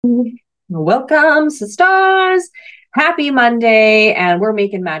Welcome, stars. Happy Monday. And we're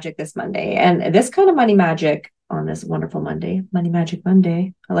making magic this Monday. And this kind of money magic on this wonderful Monday, Money Magic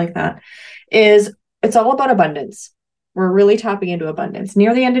Monday, I like that, is it's all about abundance. We're really tapping into abundance.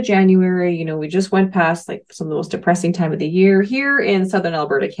 Near the end of January, we just went past like some of the most depressing time of the year. Here in Southern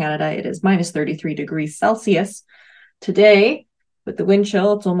Alberta, Canada, it is minus 33 degrees Celsius. Today, with the wind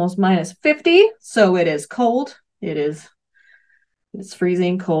chill, it's almost minus 50. So it is cold. It's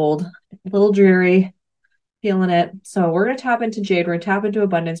freezing cold, a little dreary, feeling it. So we're going to tap into Jade. We're going to tap into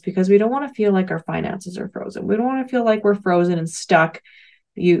abundance because we don't want to feel like our finances are frozen. We don't want to feel like we're frozen and stuck.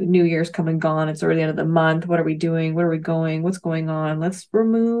 New Year's come and gone. It's already the end of the month. What are we doing? Where are we going? What's going on? Let's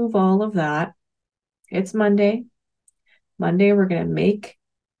remove all of that. It's Monday. Monday, we're going to make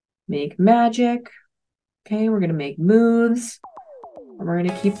magic. Okay, we're going to make moves. And we're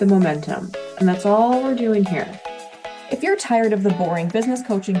going to keep the momentum. And that's all we're doing here. If you're tired of the boring business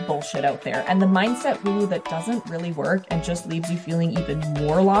coaching bullshit out there and the mindset woo that doesn't really work and just leaves you feeling even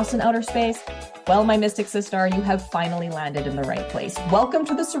more lost in outer space, well, my Mystic Sister, you have finally landed in the right place. Welcome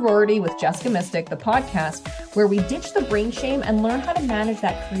to the Sorority with Jessica Mystic, the podcast where we ditch the brain shame and learn how to manage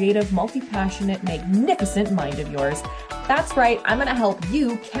that creative, multi-passionate, magnificent mind of yours. That's right, I'm going to help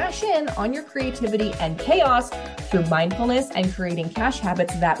you cash in on your creativity and chaos through mindfulness and creating cash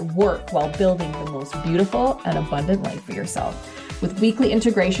habits that work while building the most beautiful and abundant life for yourself. With weekly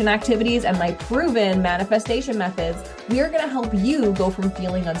integration activities and my proven manifestation methods, we are going to help you go from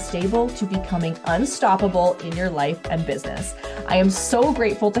feeling unstable to becoming unstoppable in your life and business. I am so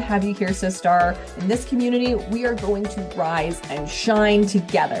grateful to have you here, sister. In this community, we are going to rise and shine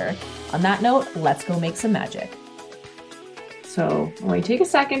together. On that note, let's go make some magic. So when you take a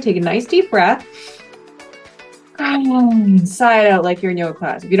second, take a nice deep breath. Sigh it out like you're in yoga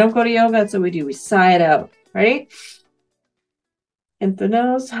class. If you don't go to yoga, that's what we do. We sigh it out. Ready? In the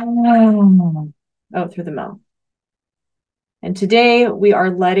nose, out through the mouth. And today we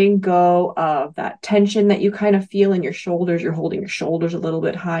are letting go of that tension that you kind of feel in your shoulders. You're holding your shoulders a little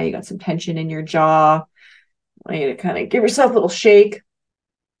bit high. You got some tension in your jaw. I want you to kind of give yourself a little shake.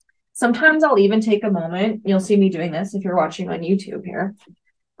 Sometimes I'll even take a moment. You'll see me doing this if you're watching on YouTube here.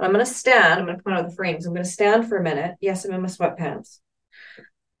 I'm going to stand. I'm going to come out of the frames. I'm going to stand for a minute. Yes, I'm in my sweatpants.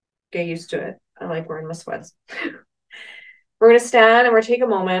 Get used to it. I like wearing my sweats. We're going to stand and we're going to take a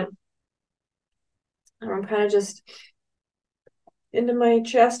moment. And I'm kind of just into my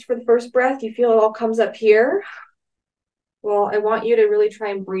chest for the first breath. You feel it all comes up here. Well, I want you to really try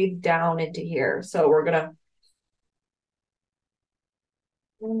and breathe down into here. So we're going to,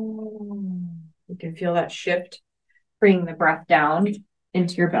 you can feel that shift, bringing the breath down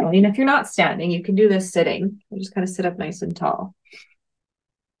into your belly. And if you're not standing, you can do this sitting. You just kind of sit up nice and tall.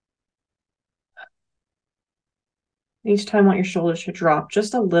 Each time I want your shoulders to drop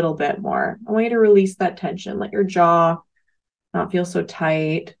just a little bit more. I want you to release that tension. Let your jaw not feel so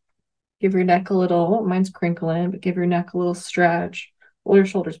tight. Give your neck a little, mine's crinkling, but give your neck a little stretch. Pull your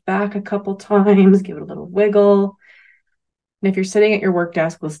shoulders back a couple times. Give it a little wiggle. And if you're sitting at your work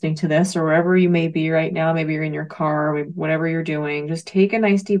desk listening to this or wherever you may be right now, maybe you're in your car, whatever you're doing, just take a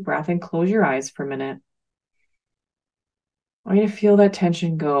nice deep breath and close your eyes for a minute. I want you to feel that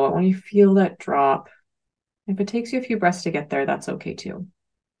tension go. I want you to feel that drop. If it takes you a few breaths to get there, that's okay too.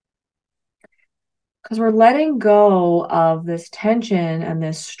 Because we're letting go of this tension and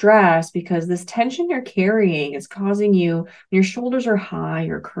this stress because this tension you're carrying is causing you, your shoulders are high,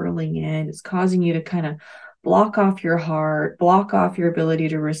 you're curling in, it's causing you to kind of block off your heart, block off your ability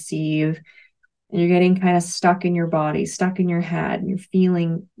to receive. And you're getting kind of stuck in your body, stuck in your head, and you're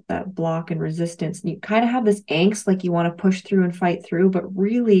feeling that block and resistance. And you kind of have this angst like you want to push through and fight through, but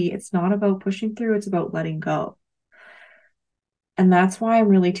really it's not about pushing through, it's about letting go. And that's why I'm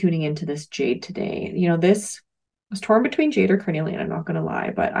really tuning into this Jade today. This was torn between Jade or carnelian, I'm not going to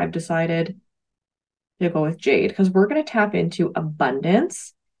lie, but I've decided to go with Jade because we're going to tap into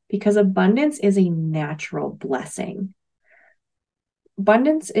abundance because abundance is a natural blessing.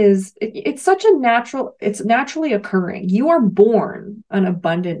 Abundance is, it's such a natural, it's naturally occurring. You are born an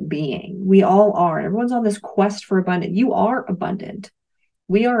abundant being. We all are. Everyone's on this quest for abundance. You are abundant.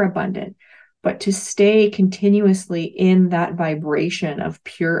 We are abundant. But to stay continuously in that vibration of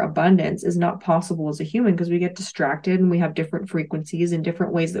pure abundance is not possible as a human because we get distracted and we have different frequencies and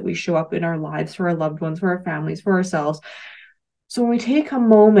different ways that we show up in our lives for our loved ones, for our families, for ourselves. So when we take a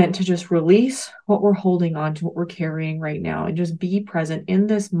moment to just release what we're holding on to, what we're carrying right now, and just be present in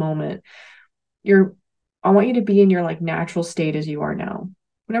this moment, I want you to be in your natural state as you are now,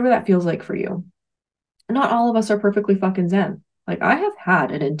 whatever that feels like for you. Not all of us are perfectly fucking zen. I have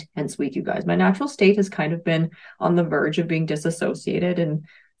had an intense week, you guys. My natural state has kind of been on the verge of being disassociated and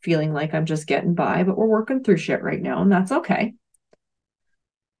feeling like I'm just getting by, but we're working through shit right now, and that's okay.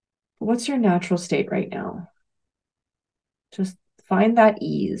 But what's your natural state right now? Just find that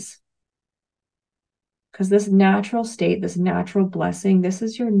ease. Because this natural state, this natural blessing, this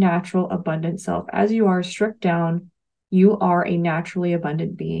is your natural abundant self. As you are stripped down, you are a naturally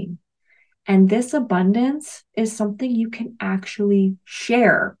abundant being. And this abundance is something you can actually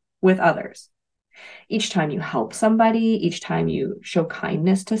share with others. Each time you help somebody, each time you show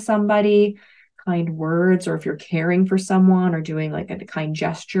kindness to somebody, kind words, or if you're caring for someone or doing like a kind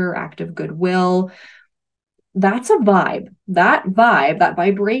gesture, act of goodwill, that's a vibe. That vibe, that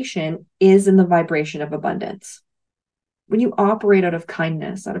vibration is in the vibration of abundance. When you operate out of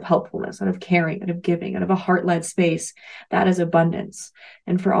kindness, out of helpfulness, out of caring, out of giving, out of a heart-led space, that is abundance.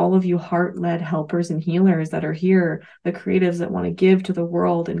 And for all of you heart-led helpers and healers that are here, the creatives that want to give to the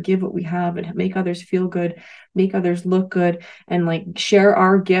world and give what we have and make others feel good, make others look good, and like share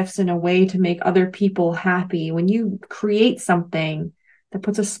our gifts in a way to make other people happy. When you create something that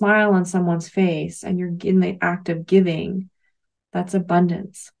puts a smile on someone's face and you're in the act of giving, that's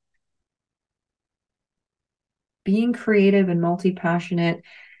abundance. Being creative and multi-passionate,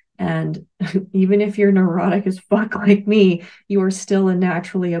 and even if you're neurotic as fuck like me, you are still a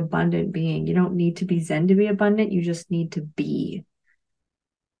naturally abundant being. You don't need to be Zen to be abundant. You just need to be.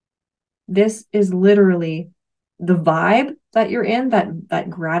 This is literally the vibe that you're in, that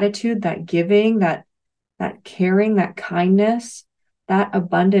gratitude, that giving, that caring, that kindness, that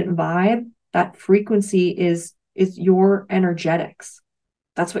abundant vibe, that frequency is your energetics.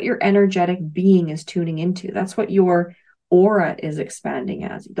 That's what your energetic being is tuning into. That's what your aura is expanding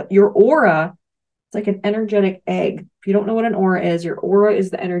as. Your aura, it's like an energetic egg. If you don't know what an aura is, your aura is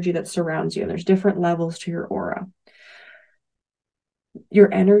the energy that surrounds you. And there's different levels to your aura.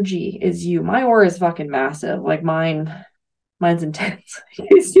 Your energy is you. My aura is fucking massive. Like mine's intense. In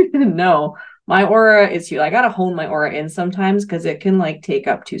case you didn't know, my aura is huge. I gotta hone my aura in sometimes because it can like take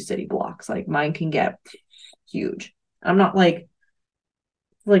up 2 city blocks. Like mine can get huge. I'm not like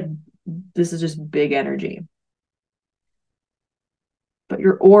this is just big energy. But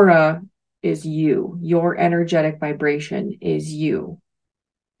your aura is you. Your energetic vibration is you.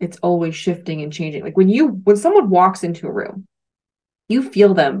 It's always shifting and changing. Like when someone walks into a room, you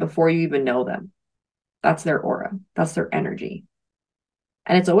feel them before you even know them. That's their aura. That's their energy.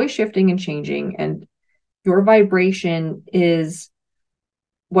 And it's always shifting and changing. And your vibration is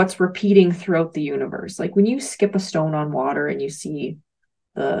what's repeating throughout the universe. Like when you skip a stone on water and you see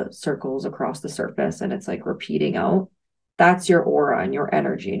the circles across the surface and it's like repeating out, that's your aura and your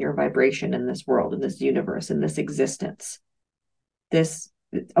energy and your vibration in this world, in this universe, in this existence. This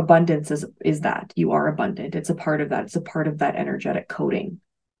abundance is that you are abundant. It's a part of that. It's a part of that energetic coding.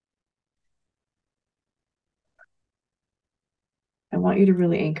 I want you to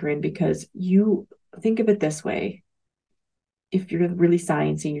really anchor in, because you think of it this way. If you're really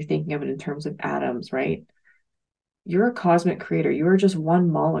sciencey and you're thinking of it in terms of atoms, right? You're a cosmic creator. You are just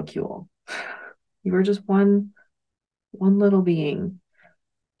one molecule. You are just one little being.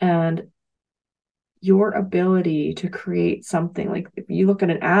 And your ability to create something, like if you look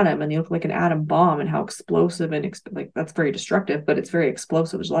at an atom and you look like an atom bomb and how explosive and like that's very destructive, but it's very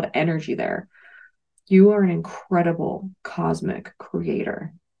explosive. There's a lot of energy there. You are an incredible cosmic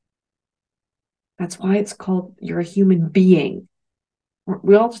creator. That's why it's called, you're a human being.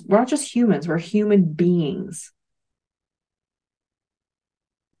 We're not just humans, we're human beings.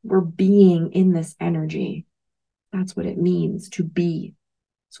 We're being in this energy. That's what it means to be.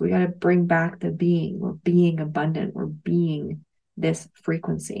 So we got to bring back the being. We're being abundant. We're being this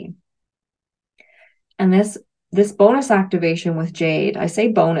frequency. And this bonus activation with Jade, I say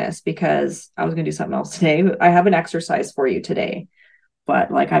bonus because I was going to do something else today, but I have an exercise for you today.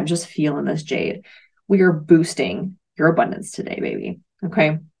 But like, I'm just feeling this, Jade. We are boosting your abundance today, baby.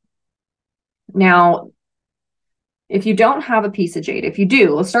 Okay. Now, if you don't have a piece of jade, if you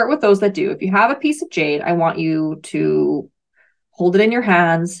do, let's start with those that do. If you have a piece of jade, I want you to hold it in your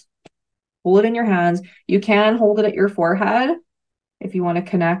hands. Hold it in your hands. You can hold it at your forehead if you want to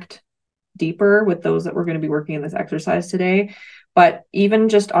connect deeper with those that we're going to be working in this exercise today. But even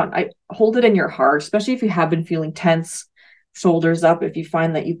just hold it in your heart, especially if you have been feeling tense, shoulders up, if you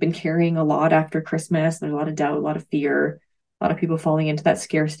find that you've been carrying a lot after Christmas, there's a lot of doubt, a lot of fear, a lot of people falling into that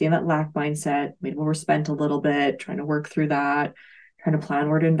scarcity and that lack mindset. Maybe we're spent a little bit trying to work through that, trying to plan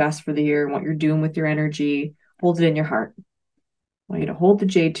where to invest for the year and what you're doing with your energy. Hold it in your heart. I want you to hold the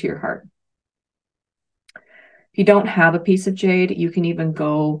jade to your heart. If you don't have a piece of jade, you can even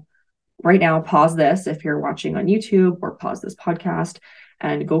go right now, pause this if you're watching on YouTube, or pause this podcast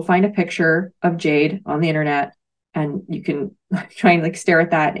and go find a picture of jade on the internet And you can try and like stare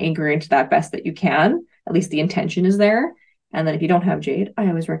at that and anchor into that best that you can. At least the intention is there. And then if you don't have jade, I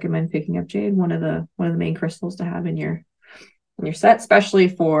always recommend picking up jade, one of the main crystals to have in your set, especially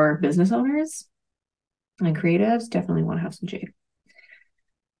for business owners and creatives. Definitely want to have some jade.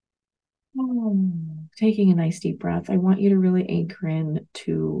 Taking a nice deep breath, I want you to really anchor in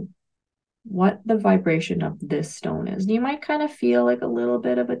to what the vibration of this stone is. You might kind of feel like a little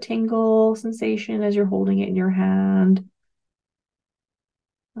bit of a tingle sensation as you're holding it in your hand.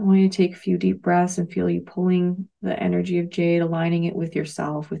 I want you to take a few deep breaths and feel you pulling the energy of jade, aligning it with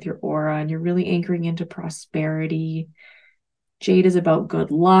yourself, with your aura, and you're really anchoring into prosperity. Jade is about good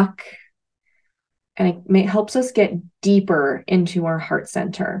luck, and it helps us get deeper into our heart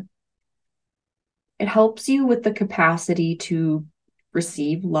center. It helps you with the capacity to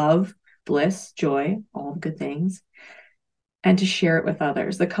receive love, bliss, joy, all the good things, and to share it with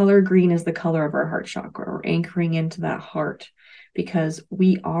others. The color green is the color of our heart chakra. We're anchoring into that heart because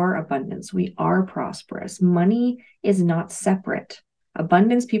we are abundance. We are prosperous. Money is not separate.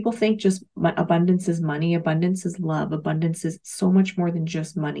 Abundance, people think just abundance is money. Abundance is love. Abundance is so much more than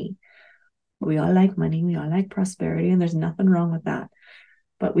just money. We all like money. We all like prosperity, and there's nothing wrong with that.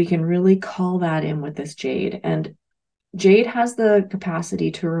 But we can really call that in with this jade. And jade has the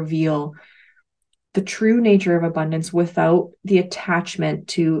capacity to reveal the true nature of abundance without the attachment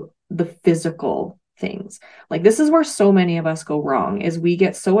to the physical things. Like this is where so many of us go wrong, is we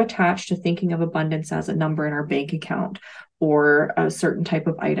get so attached to thinking of abundance as a number in our bank account or a certain type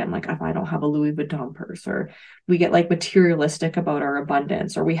of item. Like if I don't have a Louis Vuitton purse, or we get like materialistic about our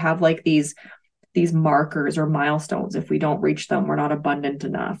abundance, or we have like these markers or milestones. If we don't reach them, we're not abundant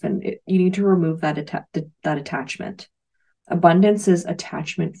enough. And you need to remove that attachment. Abundance is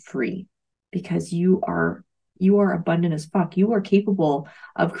attachment free, because you are abundant as fuck. You are capable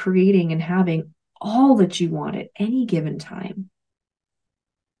of creating and having all that you want at any given time.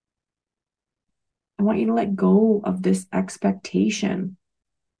 I want you to let go of this expectation.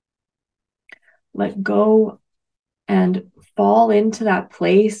 Let go and fall into that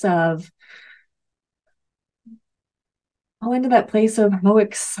place of how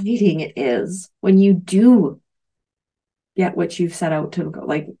exciting it is when you do get what you've set out to go,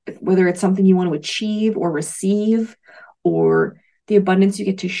 like whether it's something you want to achieve or receive, or the abundance you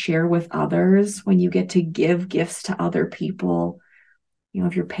get to share with others when you get to give gifts to other people.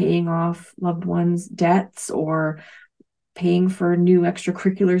 If you're paying off loved ones' debts, or paying for new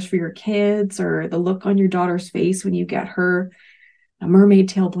extracurriculars for your kids, or the look on your daughter's face when you get her a mermaid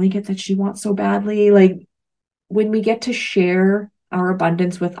tail blanket that she wants so badly. Like when we get to share our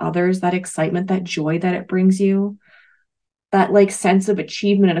abundance with others, that excitement, that joy that it brings you, that like sense of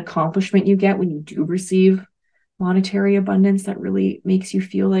achievement and accomplishment you get when you do receive monetary abundance, that really makes you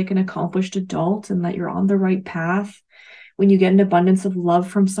feel like an accomplished adult and that you're on the right path. When you get an abundance of love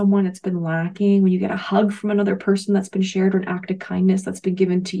from someone that's been lacking, when you get a hug from another person that's been shared, or an act of kindness that's been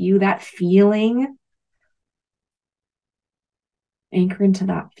given to you, that feeling, anchor into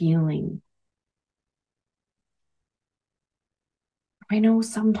that feeling. I know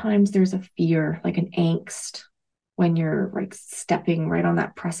sometimes there's a fear, like an angst, when you're like stepping right on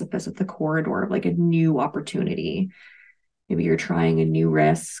that precipice of the corridor of like a new opportunity. Maybe you're trying a new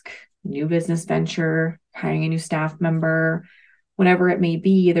risk, new business venture, hiring a new staff member, whatever it may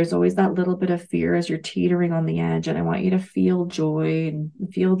be. There's always that little bit of fear as you're teetering on the edge. And I want you to feel joy and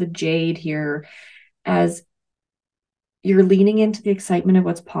feel the jade here as you're leaning into the excitement of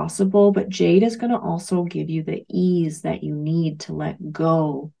what's possible. But jade is going to also give you the ease that you need to let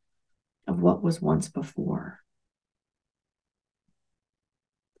go of what was once before.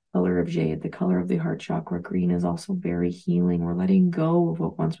 Color of jade, the color of the heart chakra, green, is also very healing. We're letting go of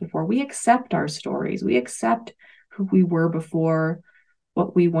what once before. We accept our stories. We accept who we were before,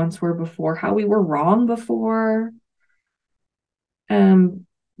 what we once were before, how we were wrong before.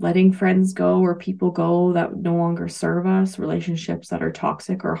 Letting friends go or people go that no longer serve us, relationships that are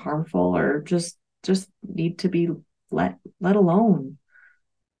toxic or harmful, or just need to be let alone.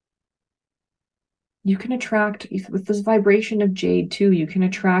 You can attract, with this vibration of jade too, you can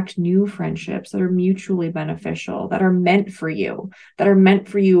attract new friendships that are mutually beneficial, that are meant for you,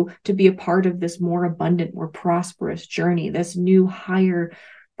 to be a part of this more abundant, more prosperous journey, this new higher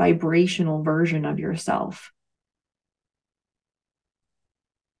vibrational version of yourself.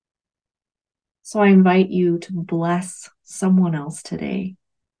 So I invite you to bless someone else today,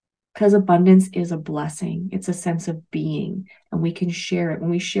 because abundance is a blessing. It's a sense of being, and we can share it. When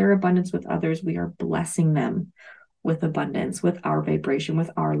we share abundance with others, we are blessing them with abundance, with our vibration,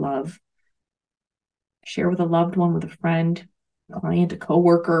 with our love. Share with a loved one, with a friend, a client, a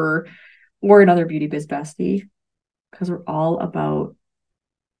coworker, or another beauty biz bestie. because we're all about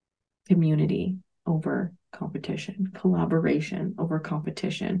community over competition, collaboration over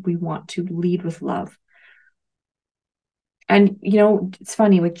competition. We want to lead with love. And, it's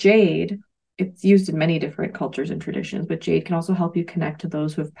funny with jade, it's used in many different cultures and traditions, but jade can also help you connect to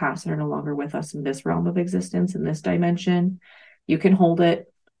those who have passed and are no longer with us in this realm of existence, in this dimension. You can hold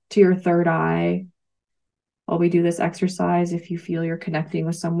it to your third eye while we do this exercise. If you feel you're connecting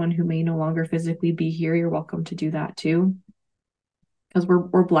with someone who may no longer physically be here, you're welcome to do that too. Because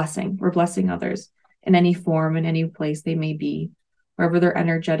we're blessing others in any form, in any place they may be, wherever their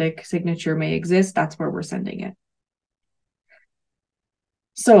energetic signature may exist, that's where we're sending it.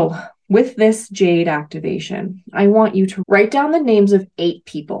 So with this jade activation, I want you to write down the names of 8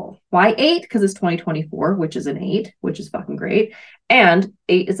 people. Why 8? Because it's 2024, which is an 8, which is fucking great. And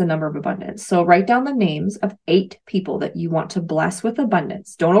 8 is a number of abundance. So write down the names of 8 people that you want to bless with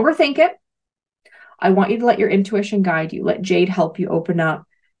abundance. Don't overthink it. I want you to let your intuition guide you. Let jade help you open up.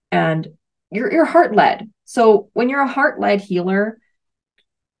 And you're heart-led. So when you're a heart-led healer,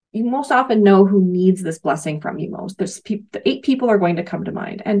 you most often know who needs this blessing from you most. The 8 people are going to come to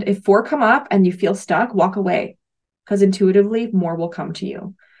mind. And if 4 come up and you feel stuck, walk away, because intuitively more will come to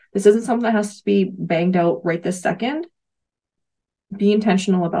you. This isn't something that has to be banged out right this second. Be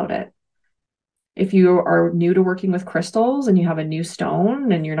intentional about it. If you are new to working with crystals and you have a new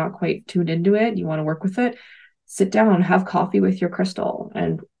stone and you're not quite tuned into it, you want to work with it, sit down, have coffee with your crystal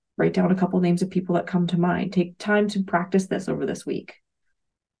and write down a couple names of people that come to mind. Take time to practice this over this week.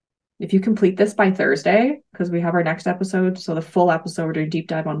 If you complete this by Thursday, because we have our next episode, so the full episode or deep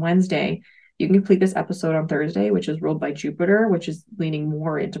dive on Wednesday, you can complete this episode on Thursday, which is ruled by Jupiter, which is leaning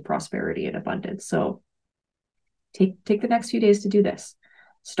more into prosperity and abundance. So take the next few days to do this.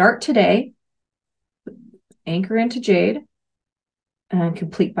 Start today, anchor into jade, and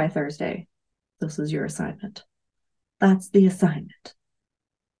complete by Thursday. This is your assignment. That's the assignment.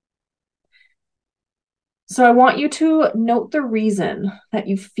 So I want you to note the reason that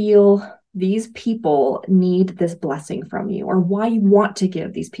you feel these people need this blessing from you, or why you want to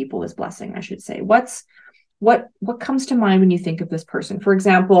give these people this blessing, I should say. What comes to mind when you think of this person? For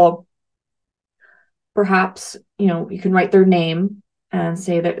example, perhaps, you can write their name and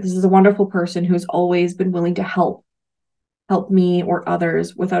say that this is a wonderful person who's always been willing to help me or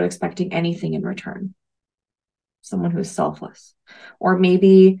others without expecting anything in return. Someone who's selfless. Or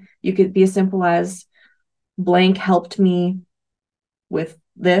maybe you could be as simple as blank helped me with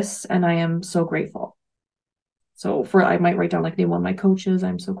this and I am so grateful. So I might write down name one of my coaches,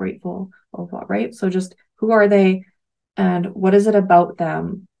 I'm so grateful, blah, blah, right? So just who are they and what is it about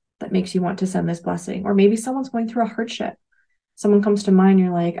them that makes you want to send this blessing? Or maybe someone's going through a hardship. Someone comes to mind,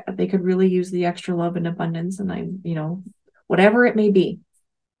 you're like, they could really use the extra love and abundance, and whatever it may be.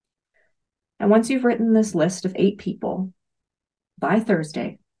 And once you've written this list of 8 people by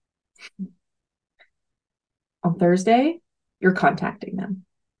Thursday, on Thursday, you're contacting them.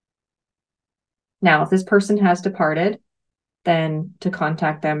 Now, if this person has departed, then to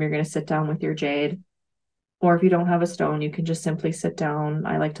contact them, you're going to sit down with your jade. Or if you don't have a stone, you can just simply sit down.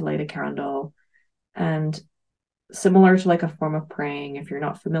 I like to light a candle. And similar to a form of praying, if you're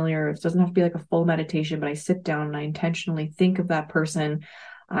not familiar, it doesn't have to be a full meditation, but I sit down and I intentionally think of that person.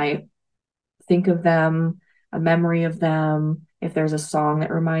 I think of them, a memory of them. If there's a song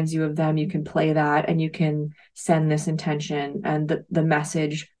that reminds you of them, you can play that and you can send this intention and the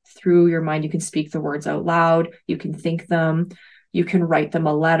message through your mind. You can speak the words out loud. You can think them. You can write them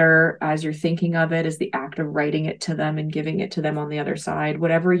a letter as you're thinking of it, as the act of writing it to them and giving it to them on the other side.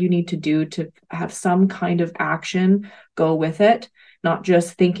 Whatever you need to do to have some kind of action go with it, not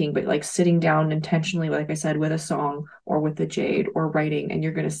just thinking, but sitting down intentionally, like I said, with a song or with the jade or writing, and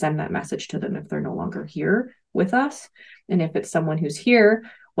you're going to send that message to them if they're no longer here with us. And if it's someone who's here,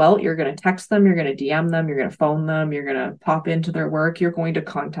 well, you're going to text them, you're going to DM them, you're going to phone them, you're going to pop into their work, you're going to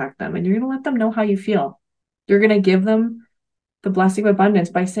contact them, and you're going to let them know how you feel. You're going to give them the blessing of abundance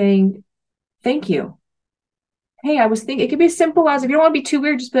by saying, thank you. Hey, I was thinking, it could be as simple as, if you don't want to be too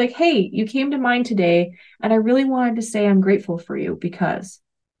weird, just be like, hey, you came to mind today, and I really wanted to say I'm grateful for you because,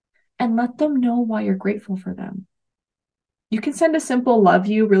 and let them know why you're grateful for them. You can send a simple love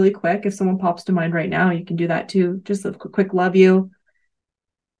you really quick. If someone pops to mind right now, you can do that too. Just a quick love you.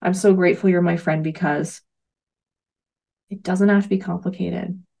 I'm so grateful you're my friend because. It doesn't have to be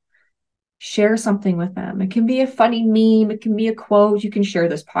complicated. Share something with them. It can be a funny meme. It can be a quote. You can share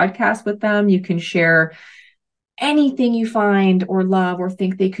this podcast with them. You can share anything you find or love or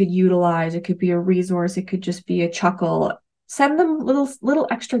think they could utilize. It could be a resource. It could just be a chuckle. Send them little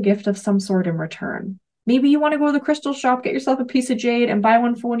extra gift of some sort in return. Maybe you want to go to the crystal shop, get yourself a piece of jade and buy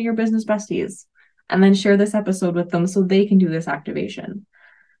one for one of your business besties. and then share this episode with them so they can do this activation.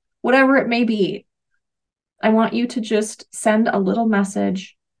 Whatever it may be, I want you to just send a little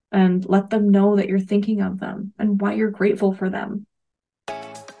message and let them know that you're thinking of them and why you're grateful for them.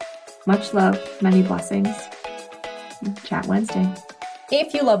 Much love, many blessings. Chat Wednesday.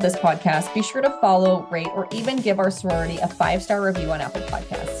 If you love this podcast, be sure to follow, rate, or even give our sorority a 5-star review on Apple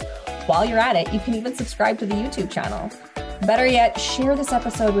Podcasts. While you're at it, you can even subscribe to the YouTube channel. Better yet, share this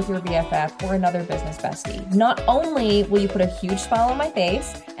episode with your BFF or another business bestie. Not only will you put a huge smile on my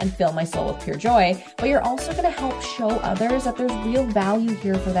face and fill my soul with pure joy, but you're also going to help show others that there's real value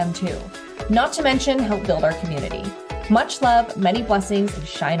here for them too. Not to mention help build our community. Much love, many blessings, and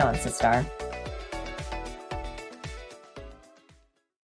shine on, Sistar.